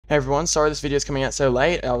Hey everyone, sorry this video is coming out so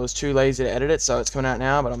late. I was too lazy to edit it, so it's coming out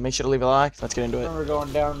now, but I'll make sure to leave a like. Let's get into it. We're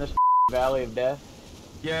going down this valley of death.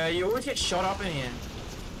 Yeah, you always get shot up in here.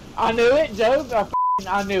 I knew it, Joe.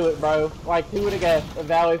 I knew it, bro. Like, who would have guessed? A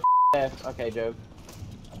valley of death. Okay, Joe.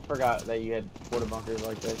 I forgot that you had quarter bunkers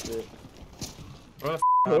like that shit. Where the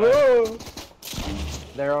Oh!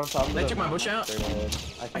 They're on top of They the took my bush out.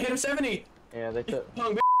 I hit him 70. Yeah, they took.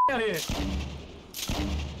 Punk out here.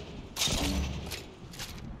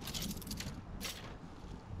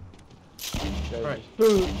 Right.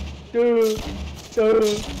 Dude.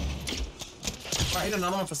 I hit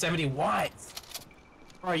another one for 70 white.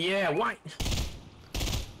 Oh yeah, white.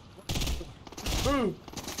 Boom.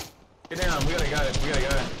 Get down. We gotta go.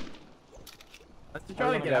 Let's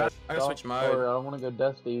try to get out. I gotta switch mode. I don't want to go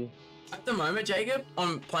dusty. At the moment, Jacob,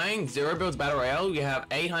 on playing Zero Builds Battle Royale, you have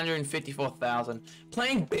 854,000.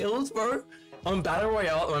 Playing builds, bro, on Battle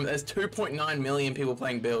Royale at the moment, there's 2.9 million people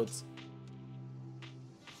playing builds.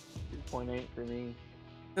 2.8 for me.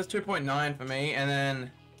 There's 2.9 for me, and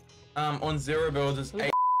then on Zero Builds, it's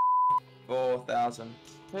 84,000.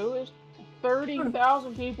 Who is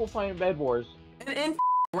 30,000 people playing Bed Wars? And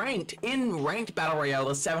in ranked Battle Royale,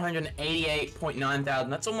 there's 788.9 thousand.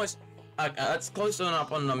 That's almost, that's close to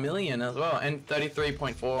up on a million as well, and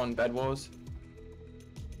 33.4 on Bed Wars.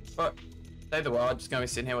 But save the world, just gonna be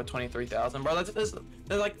sitting here with 23,000, bro. There's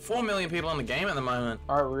like 4 million people in the game at the moment.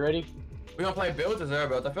 All right, we ready? We're gonna play builds or Zero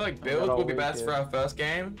Builds. I feel like builds will be best for our first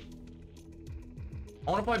game. I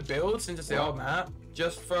wanna play builds since it's the old map,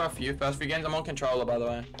 just for first few games. I'm on controller, by the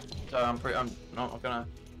way, so I'm not gonna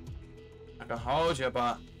hold you,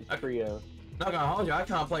 but Trio. Not gonna hold you. I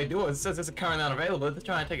can't play duos. It says it's currently unavailable. They're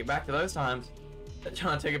trying to take it back to those times. They're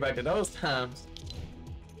trying to take it back to those times.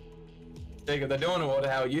 Jacob, they're doing it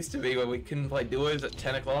how it used to be, where we couldn't play duos at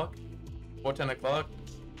 10 o'clock or 10 o'clock.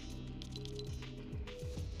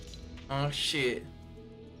 Oh shit.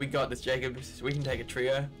 We got this, Jacob. We can take a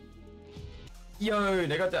trio. Yo,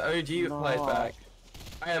 they got the OG players back.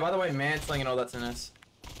 Oh yeah, by the way, mansling and all that's in this.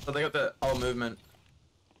 So they got the old movement.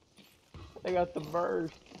 They got the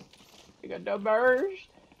burst. They got the burst.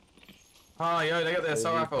 Oh, yo, they got the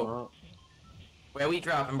assault rifle. Where we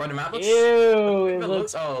dropping, bro? The map looks... Ew, it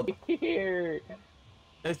looks old. Weird.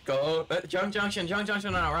 Let's go. Junk Junction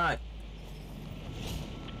on our right.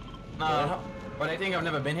 No, but I think I've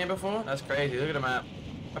never been here before? That's crazy. Look at the map.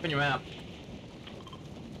 Up in your map.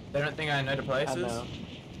 They don't think I know the places? I know.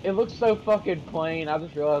 It looks so fucking plain. I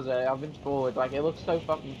just realized that. I've been spoiled. Like, it looks so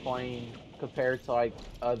fucking plain compared to, like,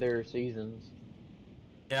 other seasons.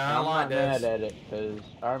 Yeah, I like this. I'm not mad at it, because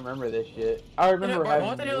I remember this shit. I remember having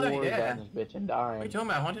wars on this bitch and dying. What are you talking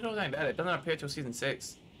about? Haunted Hills ain't bad. It doesn't appear till season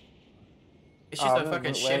 6. It's just a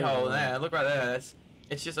fucking shithole there. Look right there.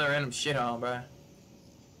 It's just a random shithole, bro.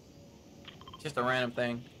 It's just a random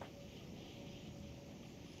thing.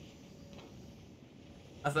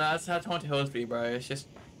 That's how Haunted Hills be, bro. It's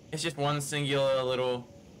just one singular little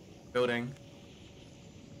building.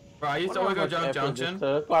 Bro, I used to always go Junk Junction.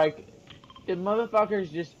 Like, did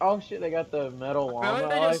motherfuckers just... Oh shit, they got the metal llama.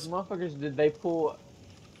 Like, motherfuckers, did they pull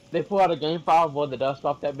out a game file and blow the dust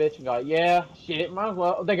off that bitch and go, yeah, shit, might as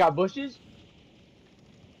well. They got bushes?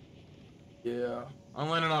 Yeah. I'm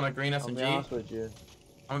landing on a green SMG. I'm gonna be honest with you.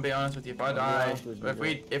 I'm gonna be honest with you. If I die,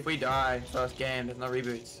 if we die first game, there's no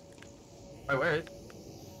reboots. Wait, where is?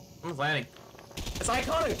 Someone's landing. It's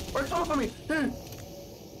iconic. Where's coming for me?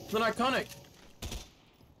 It's an iconic.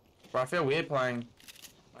 Bro, I feel weird playing.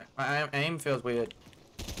 My aim feels weird.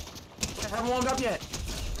 I haven't warmed up yet.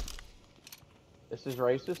 This is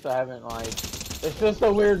racist. I haven't, like... It's just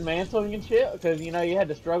a weird mantling and shit, because, you know, you had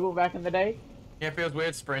to struggle back in the day. Yeah, it feels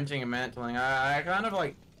weird sprinting and mantling. I kind of,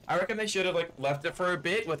 like... I reckon they should have, like, left it for a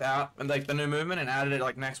bit without, like, the new movement and added it,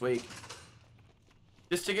 like, next week.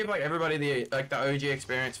 Just to give, like, everybody the, like, the OG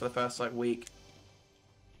experience for the first, like, week.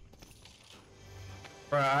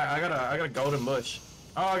 Bro, I got a golden bush.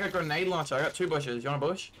 Oh, I got a grenade launcher. I got 2 bushes. You want a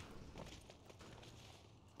bush?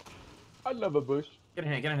 I love a bush. Get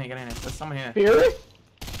in here. There's someone here. Fearless?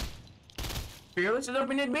 Fearless is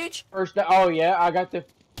up in this bitch? Oh, yeah, I got the...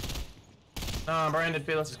 No, bro, ended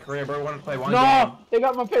Fearless's career, bro. Wanted to play one game. No! They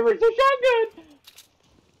got my favorite shotgun!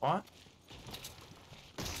 What?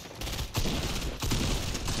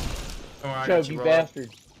 Oh, Chug, you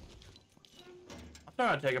bastard. I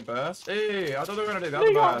thought I'd take a burst. Hey, I thought they were gonna do the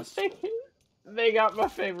other burst. They got my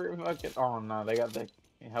favorite fucking... Oh, no, they got the...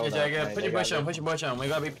 Hey, Jacob, put your bush on. We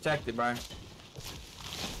gotta be protected, bro.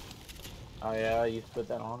 Oh, yeah, you put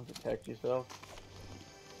that on to protect yourself.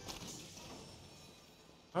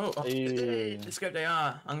 Oh, let's go they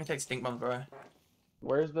are. I'm gonna take stink bombs, bro.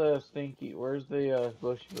 Where's the stinky? Where's the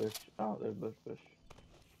bush? Oh, there's bush.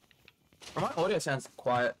 My audio sounds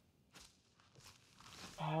quiet.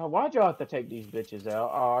 Why'd y'all have to take these bitches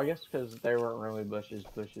out? Oh, I guess because they weren't really bushes.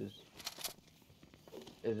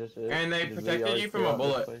 Is this it? And they Did we protected already you from clear a out this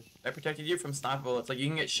bullet. place? They protected you from sniper bullets. Like, you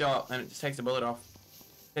can get shot and it just takes the bullet off.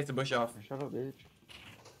 Takes the bush off. Shut up, bitch.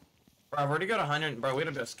 Bro, I've already got 100. Bro, we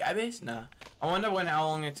gotta do a scabbies? Nah. I wonder how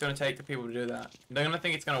long it's gonna take for people to do that. They're gonna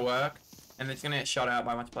think it's gonna work, and it's gonna get shot out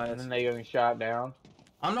by a bunch of players. And then they getting shot down.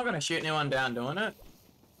 I'm not gonna shoot anyone down doing it,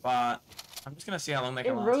 but I'm just gonna see how long they It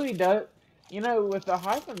can last. really does. You know, with the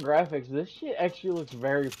hyper graphics, this shit actually looks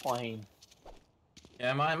very plain.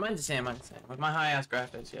 Yeah, mine's the same, With my high-ass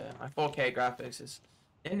graphics, yeah. My 4K graphics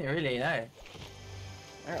isn't it really, eh?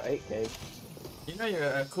 They're 8K. You know you're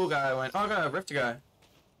a cool guy when... Oh, I got a Rift to go.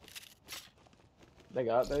 They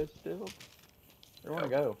got those still? Where wanna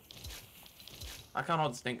go? I can't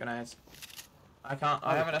hold the stink grenades. I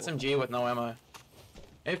have an SMG with no ammo.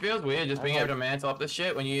 It feels weird just being able to mantle up this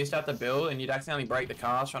shit when you used to have to build and you'd accidentally break the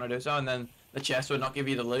cars trying to do so, and then the chest would not give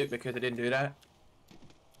you the loot because it didn't do that.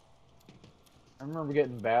 I remember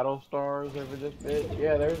getting battle stars over this bitch.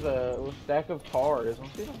 Yeah, there's a little stack of cars.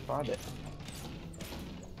 Let's see if I can find it.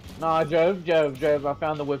 Nah, Job, I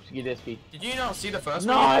found the Whipsky Disky. Did you not see the first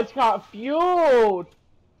one? No, it's got fueled!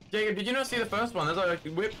 Jacob, did you not see the first one? There's like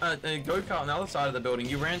a go-kart on the other side of the building.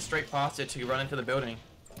 You ran straight past it to run into the building.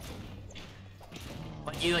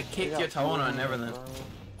 Like, you like kicked your toe on it and everything.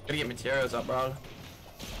 Gotta get materials up, bro.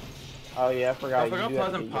 Oh yeah, I forgot. I forgot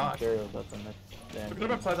Pleasant Park. Materials up in this Forgot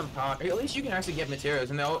about Pleasant Park. At least you can actually get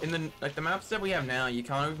materials. And in the like the maps that we have now, you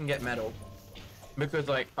can't even get metal. Because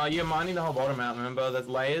like, you're mining the whole bottom out, remember? There's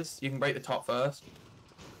layers. You can break the top first.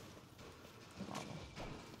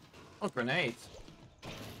 Oh, grenades.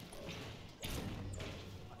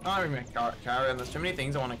 I can't even carry them. There's too many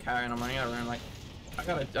things I want to carry and I'm running out of room. Like, I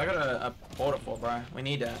got a porta fort, bro. We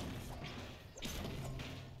need that.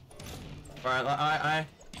 Right,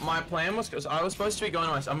 my plan was, because I was supposed to be going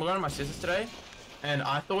to I'm going to my sister's today, and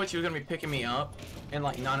I thought she was going to be picking me up in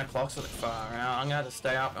like 9 o'clock, so like far out. I'm going to have to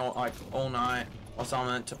stay up all night or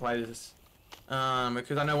something to play this.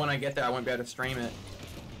 Because I know when I get there I won't be able to stream it.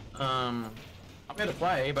 I'll be able to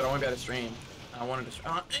play, but I won't be able to stream. I wanted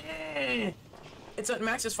to it's at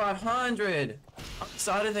max is 500. I'm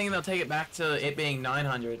excited thinking they'll take it back to it being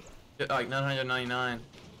 900. Like 999.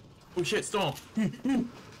 Oh shit, storm.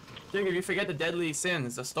 Jacob, you forget the deadly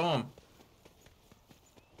sins, the storm.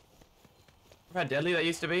 Remember how deadly that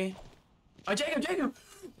used to be? Oh, Jacob!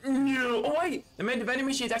 No, oh wait! The vending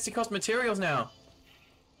machines actually cost materials now.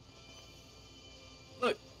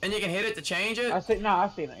 Look, and you can hit it to change it. I've seen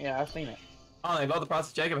it. Yeah, I've seen it. Oh, they lowered the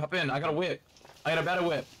price. Jacob, hop in. I got a whip. I got a better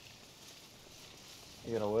whip.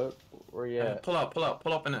 You got a whip? Where you at? Pull up in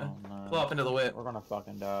it. Oh, no. Pull up into the whip. We're gonna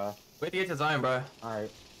fucking die. We have to get to zone, bro. Alright.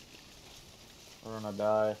 We're gonna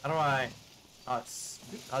die. How do I... Oh,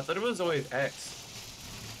 I thought it was always X.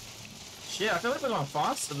 Shit, I feel like we're going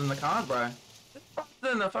faster than the cars, bro. It's faster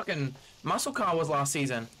than the fucking muscle car was last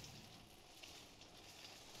season.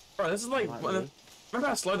 Bro, this is like... Remember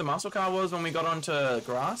how slow the muscle car was when we got onto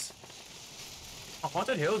grass? Oh,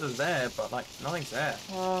 Haunted Hills is there, but like, nothing's there.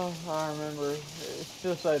 Oh, I remember. It's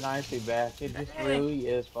still so nice to be back. It just really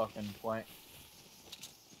is fucking blank.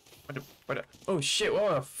 Oh shit,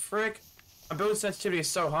 what the frick? My build sensitivity is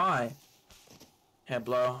so high. Head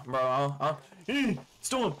blow, bro, I'll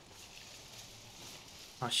storm!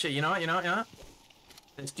 Oh shit, you know what?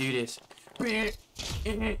 Let's do this.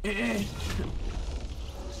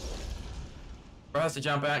 Bro has to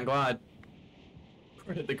jump out and glide.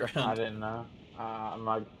 Right at the ground. I didn't know.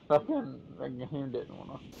 My fucking the game didn't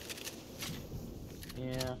wanna.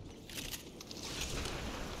 Yeah.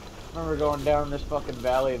 Remember going down this fucking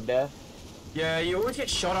valley of death? Yeah, you always get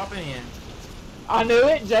shot up in here. I knew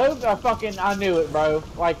it, Job. I knew it, bro.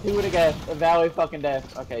 Like, who would have guessed? A valley of fucking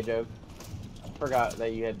death. Okay, Job. I forgot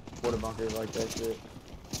that you had water bunkers like that shit.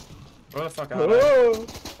 Where the fuck are they?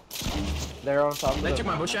 They're on top of They took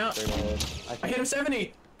my bush out. I hit him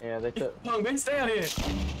 70. Yeah, they took. Long Ben, stay out here.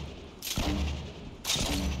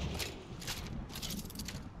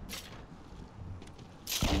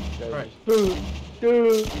 Right.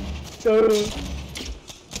 Dude.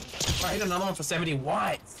 I hit another one for 70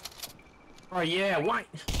 white. Oh yeah, white.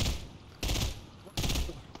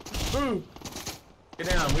 Boom. Get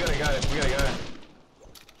down. We gotta go.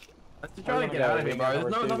 Let's just try to get out of here,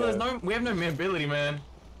 bro. We have no mobility, man.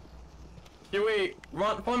 Here we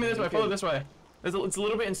run. Follow me this way. Follow this way. It's a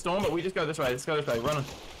little bit in storm, but we just go this way. Let's go this way. Running.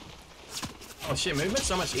 Oh shit, movement's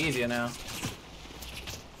so much easier now.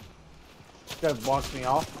 This guy boxed me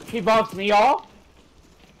off. He boxed me off?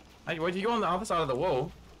 Hey, where'd you go on the other side of the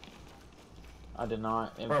wall? I did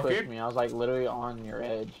not. It Bro, pushed me. I was like literally on your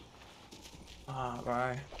edge. Ah,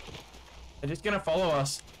 bro. They're just gonna follow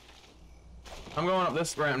us. I'm going up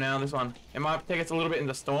this ramp now, this one. It might take us a little bit in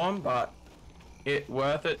the storm, but it's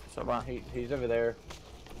worth it. So bye. He's over there.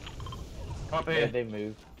 Come up here. Yeah, they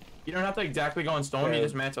moved. You don't have to exactly go in storm, Okay. you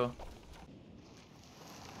just metal.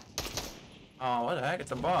 Oh, what the heck?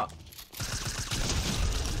 It's a bot.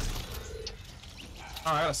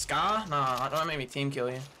 Oh, I got a scar? Nah, don't make me team kill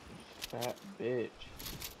you. That bitch.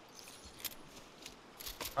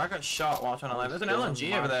 I got shot while trying to land. There's an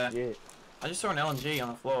LMG over there. Shit. I just saw an LMG on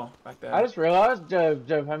the floor back there. I just realized, Joe,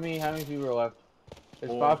 how many people are left?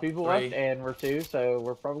 There's 5 people 3. left, and we're 2, so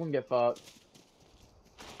we're probably gonna get fucked.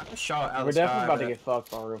 I got shot out We're of the definitely sky, about to but get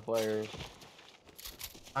fucked by real players.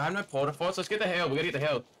 I have no porta forts. Let's get the hill. We gotta get the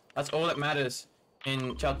hill. That's all that matters. Oh,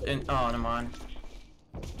 never mind.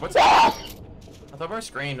 What's that? I thought bro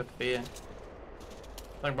screamed with fear.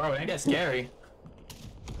 Like, bro, it ain't that scary.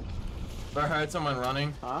 Bro, I heard someone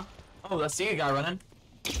running. Huh? Oh, I see a guy running.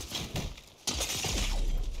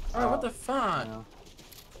 Oh, what the fuck? No,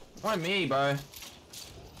 Why me, bro?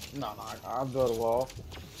 no, I'll build a wall.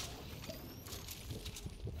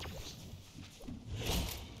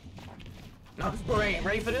 No, bro ain't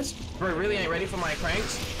ready for this. Bro really ain't ready for my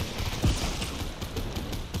cranks.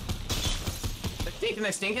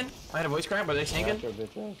 They're stinking. I had a voice crack, but they're stinking. That's your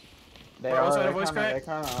bitch ass. They Bro, are. also had a They voice kinda, crack? they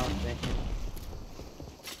kinda stinking.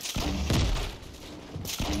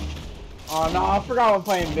 Oh no, I forgot I'm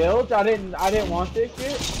playing builds. I didn't want this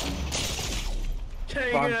shit.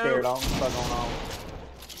 There But I'm you scared. go. I'm stuck on.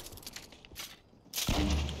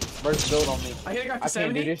 First build on me. I hit a guy for I can't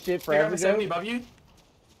 70. do this shit Hit a guy forever, for 70 Joe. above you.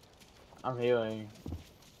 I'm healing.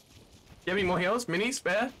 You have any more heals? Mini?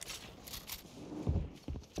 Spare?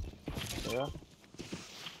 Yeah.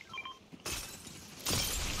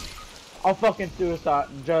 I'll fucking suicide.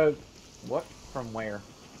 Joe. What? From where?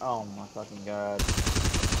 Oh my fucking god.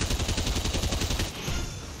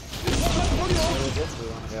 Where did this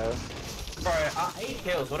one go? Bro, 8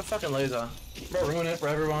 kills. What a fucking loser. Bro, ruin it for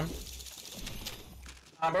everyone.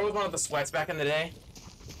 Bro was one of the sweats back in the day.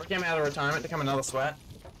 Bro came out of retirement to become another sweat.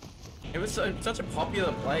 It was such a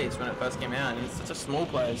popular place when it first came out. It's such a small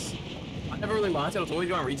place. I never really liked it. I was always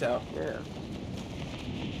going retail. Yeah.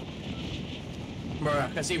 Bro,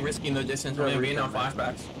 I can see risky in the distance when we're being on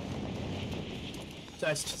 5-packs.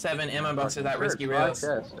 So 7 ammo boxes that risky rails.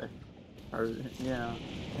 Yeah.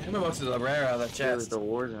 Ammo boxes are rare out of the chest. The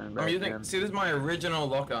Warzone back I'm using. then. See, this is my original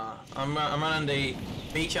locker. I'm running the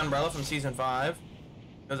beach umbrella from season 5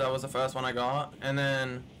 because that was the first one I got. And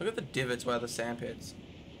then look at the divots where the sand pits.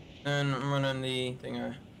 And I'm running the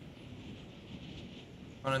thinger.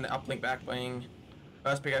 Running the uplink back bling.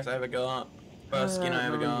 First pickaxe I ever got. First skin I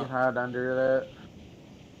ever You got. hide under that.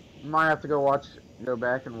 Might have to go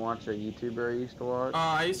back and watch a YouTuber I used to watch.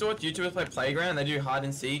 I used to watch YouTubers play Playground. They do hide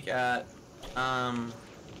and seek at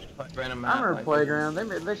like random map. I remember like, Playground. They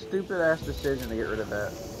made their stupid ass decision to get rid of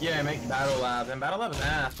that. Yeah, make Battle Lab. And Battle Lab is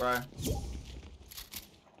ass, bro.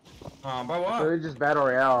 Oh, bro, what? So they just battle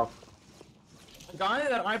royale. The guy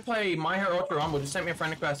that I play My Hero Ultra Rumble just sent me a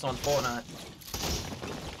friend request on Fortnite.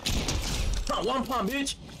 Oh, one pump,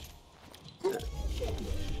 bitch!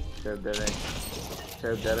 Choke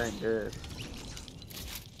that ain't good.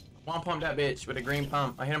 One pump that bitch with a green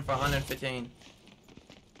pump. I hit him for 115.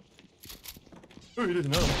 Oh, he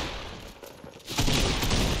doesn't know.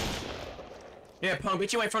 Yeah, pump,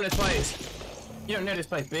 bitch, you ain't from this place. You don't know this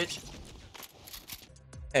place, bitch.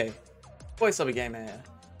 Hey, Voice Lobby Gamer here.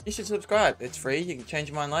 You should subscribe. It's free. You can change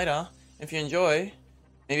your mind later. If you enjoy,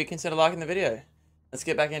 maybe consider liking the video. Let's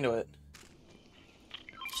get back into it.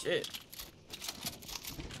 Shit.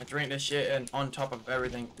 I drink this shit and on top of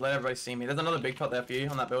everything. Let everybody see me. There's another big pot there for you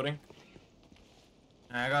on that building.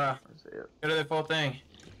 I gotta go to the full thing.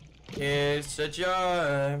 It's a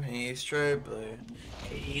job. He's true blue.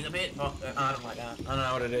 He's a bit. Oh, I don't like that. I don't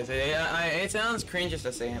know what it is. It sounds cringe just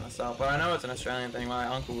to say it myself, but I know it's an Australian thing. My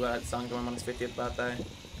uncle got sung to him on his 50th birthday.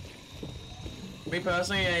 Me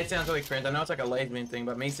personally, it sounds really cringe. I know it's like a lesbian thing,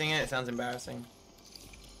 but me singing it, it sounds embarrassing.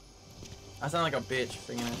 I sound like a bitch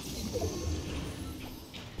singing it.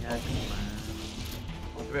 Yeah,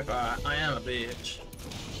 If I am a bitch.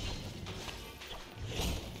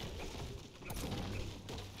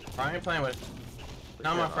 I ain't playing with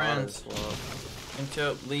none of my friends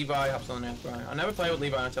until Levi hops on the next bro. I never played with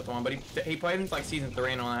Levi on chapter 1, but he played in like season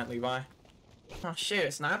 3 and all that, Levi. Oh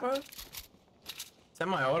shit, sniper? Is that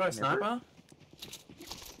my auto sniper?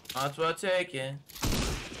 That's what I take it.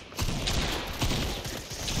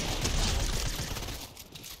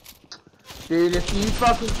 dude, if you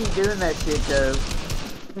fucking keep doing that shit, Joe.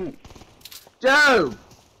 Joe!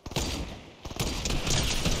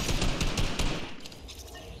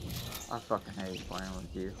 I fucking hate playing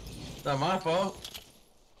with you. It's not my fault.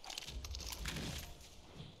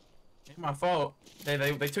 It's my fault.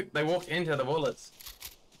 They walked into the bullets.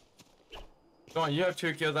 Go on, you have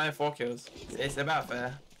 2 kills, I have 4 kills. It's about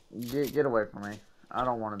fair. Get away from me. I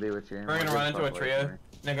don't want to be with you anymore. We're gonna run into a trio.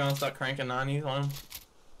 They're gonna start cranking 90s on them.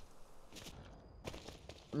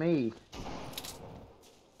 Me.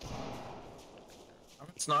 I'm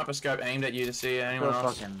a sniper scope aimed at you to see anyone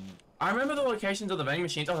else. Fucking... I remember the locations of the vending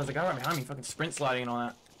machines. Oh, there's a guy right behind me, fucking sprint sliding and all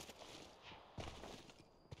that.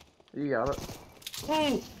 You got it.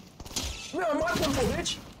 Oh! No, my purple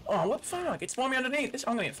bitch! Oh, what the fuck? It spawned me underneath.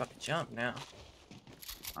 I'm gonna get fucking jumped now.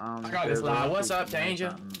 I got this lad. What's up,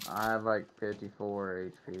 Danger? I have like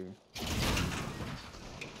 54 HP.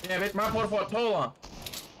 Yeah, bitch, my porta pull on.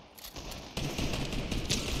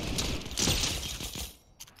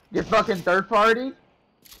 Get fucking third party?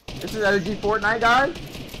 This is OG Fortnite, guys?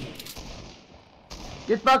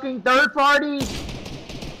 Get fucking third party!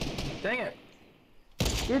 Dang it.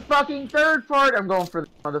 Get fucking third party! I'm going for the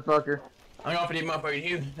motherfucker. I'm going for the motherfucker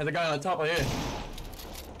here. There's a guy on the top of here.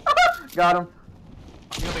 Got him.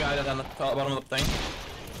 You got the guy down the top, bottom of the thing.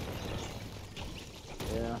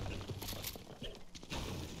 Yeah.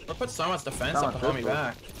 I put so much defense up to hold me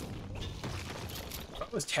back. I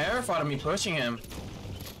was terrified of me pushing him.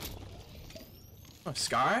 Oh,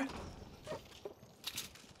 Sky?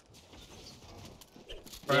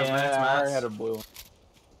 Yeah, I already had a blue one.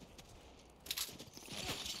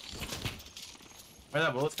 Where'd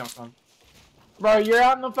that bullets come from? Bro, you're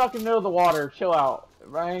out in the fucking middle of the water. Chill out.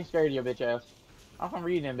 Bro, I ain't scared of you, bitch ass. I'm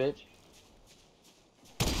reading him, bitch.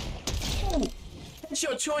 Ooh,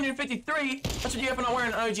 headshot 253? That's what you get for not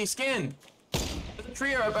wearing an OG skin. There's a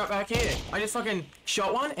trio about back here. I just fucking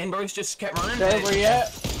shot one and bros just kept running. Joe, where you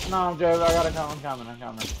at? No, Joe, I gotta come. I'm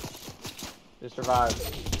coming. Just survive.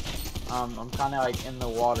 I'm kinda like in the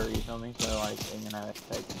water, you feel me? So like, I'm gonna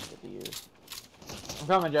take 50 years. I'm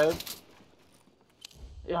coming, Joe.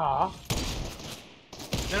 Yeah.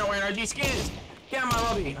 They're not wearing OG skins. Get out of my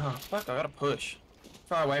lobby. Oh, fuck, I gotta push.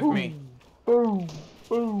 Far away from me. Boom.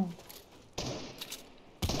 Boom.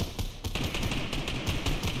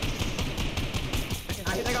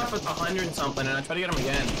 I hit that guy for 100 and something and I try to get him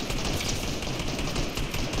again.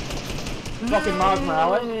 Fucking Miles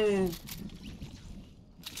Morales.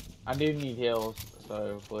 I do need heals,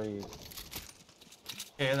 so please.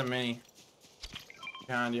 Okay, there's a mini.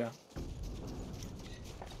 Behind you.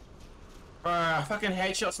 Fucking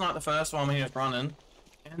headshot's not the first one when he was running.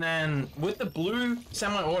 And then with the blue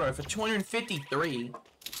semi-auto for 253,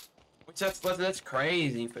 which that's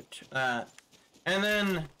crazy for that. And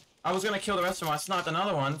then I was gonna kill the rest of them. I sniped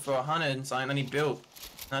another one for 100 and something. Then he built,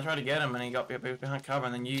 and I tried to get him, and he got behind cover,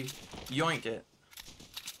 and then you yoinked it.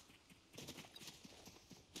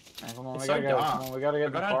 Man, come on, It's we so gotta go. dark. Come on, we gotta get I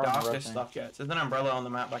the forgot farm how dark and this everything. stuff gets. There's an umbrella on the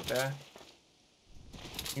map back there.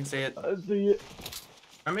 You can see it. I see it.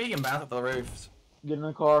 Remember you can bounce off the roofs. Get in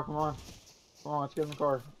the car, come on. Come on, let's get in the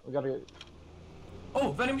car. We gotta get...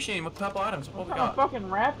 Oh, vending machine with purple items. What we What kind got? of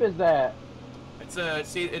fucking rap is that? It's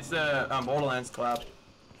the Borderlands collab.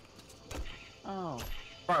 Oh.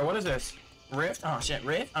 Bro, what is this? Rift? Oh shit,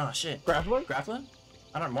 Rift? Oh shit. Grappler? Grappling?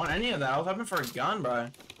 I don't want any of that. I was hoping for a gun, bro.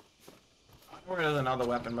 Where is another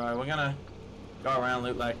weapon, bro? We're gonna go around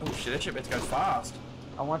loot like, oh shit, this shit goes fast.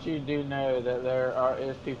 I want you to know that there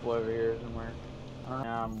is people over here somewhere.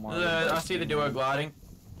 I see the duo gliding.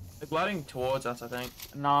 They're gliding towards us, I think.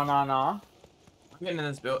 No. I'm getting in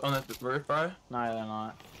this on this roof, bro. No, they're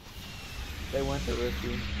not. They went to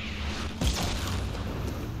risky.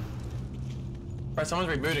 Bro,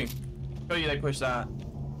 someone's rebooting. Show you they push that.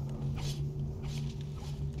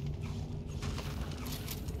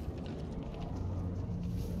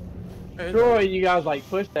 Troy, you guys like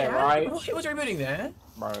pushed that, Yeah, right? He was rebooting there.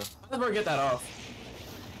 Bro. How does bro get that off?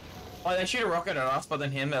 Like, they shoot a rocket at us, but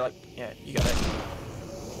then him, they're like, yeah, you got it.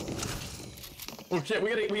 Oh shit, we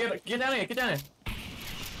gotta, get down here, get down here.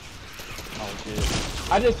 Oh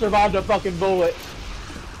shit. I just survived a fucking bullet.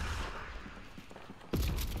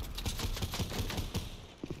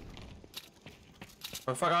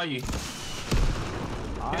 Where the fuck are you?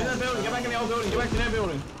 Get in that building, get back in the old building, get back in that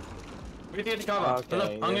building. We get to get the cover. Okay,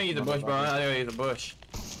 Look, I'm gonna use a bush, bro. I'm gonna use a bush.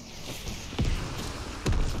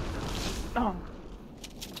 Oh.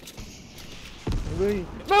 Move!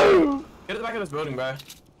 Get to the back of this building, bro.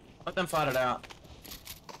 Let them fight it out.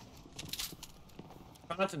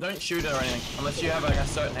 Don't shoot it or anything, unless you have like a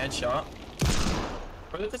certain headshot.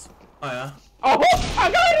 Bro, this... Oh yeah. Oh,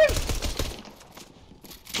 I got him!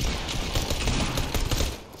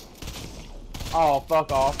 Oh,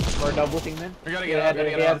 fuck off. We're double teaming. We gotta get out,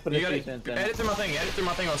 You gotta put you a gotta defense in. edit through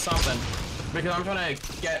my thing or something. Because I'm trying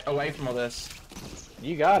to get away from all this.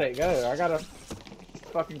 You got it, go. I got a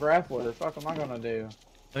fucking grapple. What the fuck am I gonna do?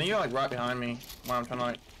 I think you're like right behind me while I'm trying to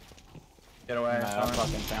like get away. No, I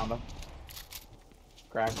fucking found him.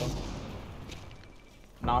 Cracked him.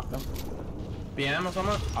 Knocked him. BM or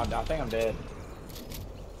something? Oh, I think I'm dead.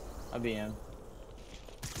 I BM.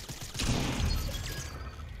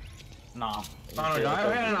 Nah. Oh no, guy,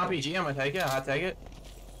 I had an RPG, I'm gonna take it, I'll take it.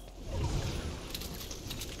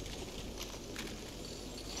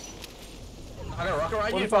 I got a rocket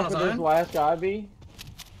right What here, the fuck would this last guy be?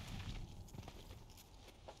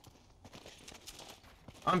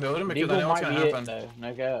 I'm building because I know what's gonna happen. Though.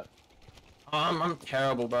 No cap. I'm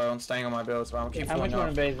terrible, bro, on staying on my builds, but I'm keep How much falling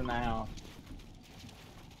off. base in the house?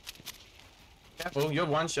 Careful, you're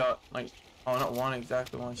one shot. Like, oh, not one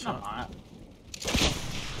exactly, one shot. Not.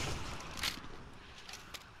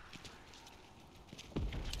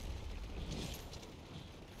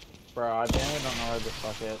 Bro, I genuinely don't know where the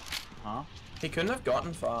fuck it. Huh? He couldn't have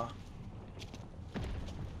gotten far.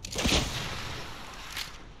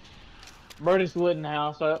 Bro just lit in the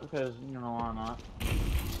house up because, you know, why not?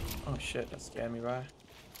 Oh shit, that scared me, bro.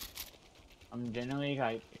 I'm genuinely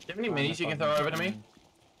like. Do you have any minis you can throw over to me?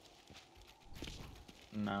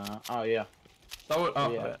 Nah. Oh, yeah. Throw it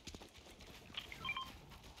up. Yeah.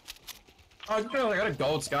 Oh, I just realized I got a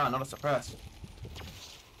gold scar, not a suppress.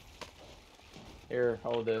 Here,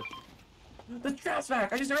 hold this. The trap's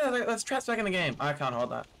back! I just realized that's trap's back in the game. I can't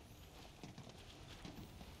hold that.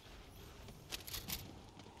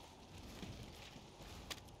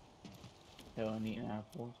 Hell, I'm eating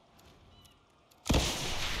apples.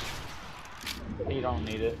 You don't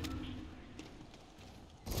need it.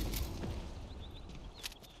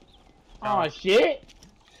 Oh shit!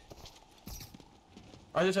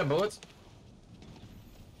 I just have bullets.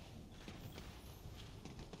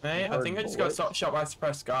 Hey, I think I just got shot by a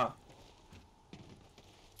suppressed scar.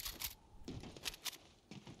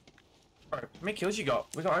 Bro, how many kills you got?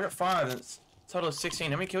 I got 5 and it's total of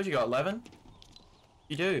 16. How many kills you got? 11?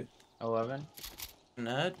 You do. 11.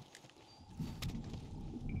 Nerd.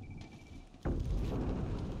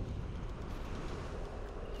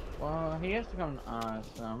 Well, he has to come to us,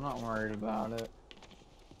 so I'm not worried about it.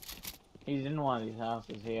 He's in one of these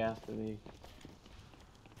houses, he has to be.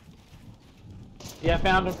 Yeah, I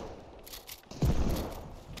found him.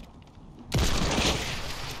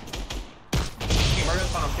 We're gonna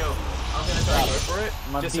find him kill. I'm gonna try to go for it,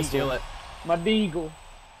 just to steal it. My deagle.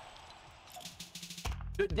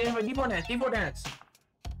 Damn it, D4 dance, D4 dance.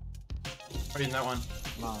 What is that one?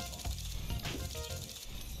 No.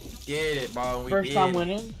 Did it, bro. First time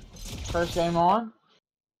winning. First game on.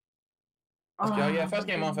 Let's go, yeah, first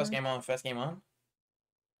game on, first game on, first game on.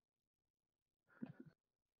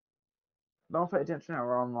 Don't pay attention,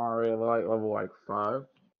 I'm already like level like 5.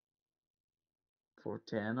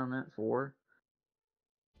 410, I'm at 4.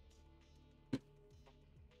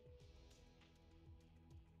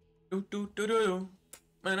 I'm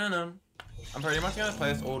pretty much gonna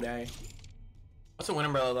play this all day. What's the win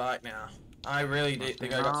umbrella like now? I really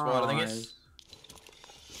think I got spoiled. I think it's...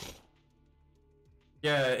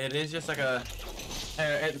 Yeah, it is just like a...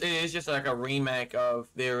 It is just like a remake of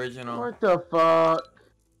the original. What the fuck?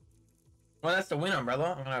 Well, that's the win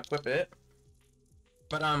umbrella. I'm gonna equip it.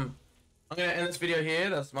 But I'm gonna end this video here.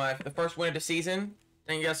 That's the first win of the season.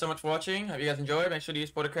 Thank you guys so much for watching. Hope you guys enjoyed. Make sure to use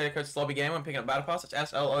support credit code SLOBBYGAMER when picking up Battle Pass. It's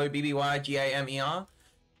SLOBBYGAMER.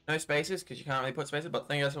 No spaces because you can't really put spaces. But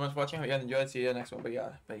thank you guys so much for watching. Hope you guys enjoyed. See you in the next one. But yeah,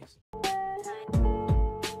 peace.